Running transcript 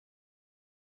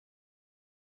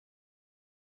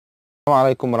السلام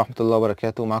عليكم ورحمة الله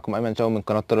وبركاته. معكم أيمن شاو من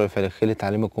قناة طريقة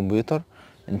لتعليم الكمبيوتر.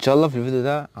 ان شاء الله في الفيديو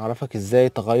ده اعرفك ازاي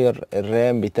تغير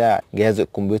الرام بتاع جهاز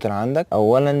الكمبيوتر عندك.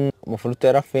 اولا المفروض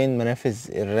تعرف فين منافذ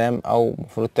الرام، او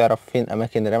المفروض تعرف فين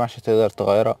اماكن الرام عشان تقدر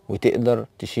تغيرها وتقدر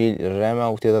تشيل الرامة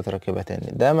وتقدر تركبها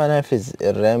تاني. ده منافذ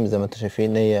الرام زي ما انتم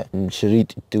شايفين، هي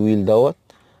الشريط الطويل دوت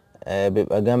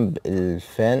بيبقى جنب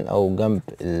الفان او جنب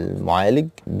المعالج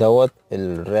دوت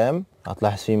الرام.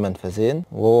 هتلاحظ فيه منفذين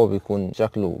وهو بيكون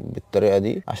شكله بالطريقه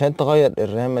دي. عشان تغير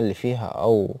الرامه اللي فيها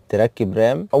او تركب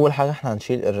رام، اول حاجه احنا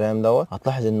هنشيل الرام دوت.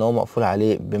 هتلاحظ ان هو مقفول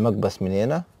عليه بمكبس من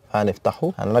هنا،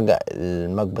 فهنفتحه. هنرجع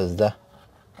المكبس ده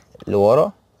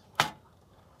لورا،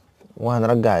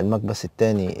 وهنرجع المكبس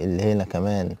التاني اللي هنا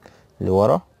كمان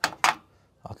لورا.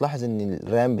 هتلاحظ ان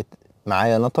الرام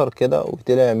معايا نطر كده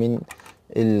وطلع من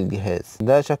الجهاز.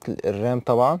 ده شكل الرام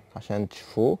طبعا عشان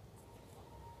تشوفوه.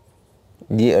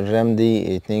 دي الرام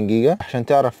دي 2 جيجا. عشان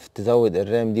تعرف تزود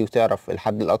الرام دي وتعرف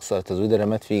الحد الاقصى لتزويد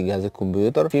الرامات في جهاز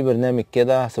الكمبيوتر، في برنامج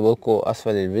كده هسيبهولكوا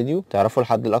اسفل الفيديو تعرفوا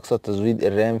الحد الاقصى لتزويد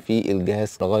الرام في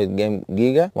الجهاز لغايه كام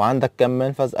جيجا، وعندك كام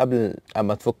منفذ قبل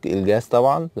اما تفك الجهاز.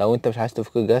 طبعا لو انت مش عايز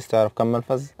تفك الجهاز تعرف كام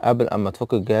منفذ قبل اما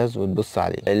تفك الجهاز وتبص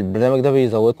عليه. البرنامج ده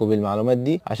بيزودكم بالمعلومات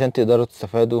دي عشان تقدروا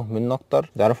تستفادوا منه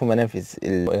اكتر، تعرفوا منافذ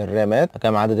الرامات،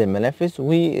 كام عدد المنافذ،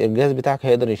 والجهاز بتاعك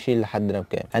هيقدر يشيل لحد رام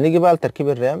كام. هنيجي بقى لتركيب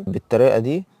الرام بالطريقه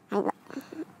دي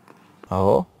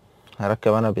اهو.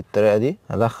 هركب انا بالطريقه دي.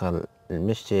 هدخل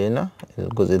المشط هنا،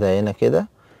 الجزء ده هنا كده،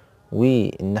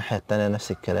 والناحيه التانية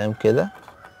نفس الكلام كده،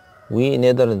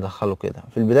 ونقدر ندخله كده.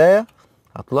 في البدايه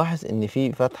هتلاحظ ان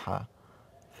في فتحه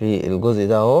في الجزء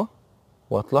ده اهو،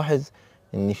 وهتلاحظ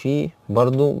ان في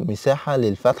برضو مساحه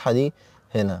للفتحه دي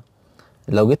هنا.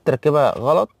 لو جيت تركبها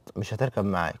غلط مش هتركب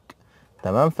معاك،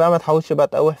 تمام؟ فما تحاولش بقى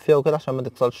تقوح فيها وكده عشان ما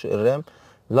تكسرش الرام.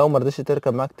 لو مرضتش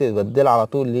تركب معاك تبدلها على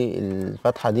طول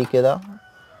للفتحه دي كده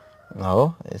اهو.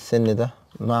 السن ده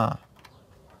مع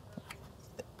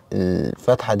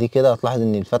الفتحه دي كده، هتلاحظ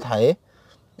ان الفتحه ايه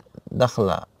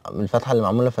داخله، الفتحه اللي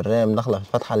معموله في الرام داخله في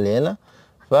الفتحه اللي هنا.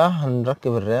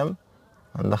 فهنركب الرام،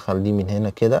 هندخل دي من هنا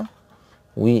كده،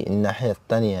 والناحيه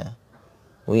التانية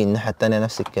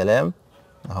نفس الكلام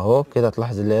اهو كده.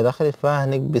 تلاحظ اللي هي دخلت،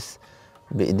 فهنكبس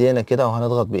بايدينا كده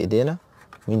وهنضغط بايدينا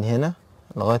من هنا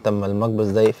لغايه اما المكبس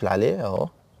ده يقفل عليه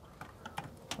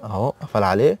اهو قفل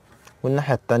عليه.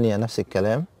 والناحيه التانية نفس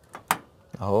الكلام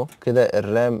اهو كده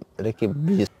الرام ركب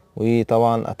بيه.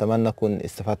 وطبعا اتمنى اكون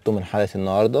استفدتوا من حلقه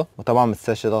النهارده، وطبعا ما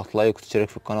تنساش تضغط لايك وتشترك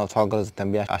في القناه وتفعل جرس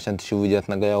التنبيه عشان تشوف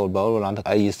فيديوهاتنا الجايه اول باول. ولو عندك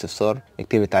اي استفسار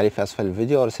اكتب التعليق في اسفل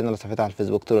الفيديو، ورسلنا على صفحتي على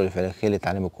الفيسبوك طرق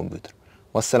لتعليم الكمبيوتر.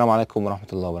 والسلام عليكم ورحمه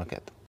الله وبركاته.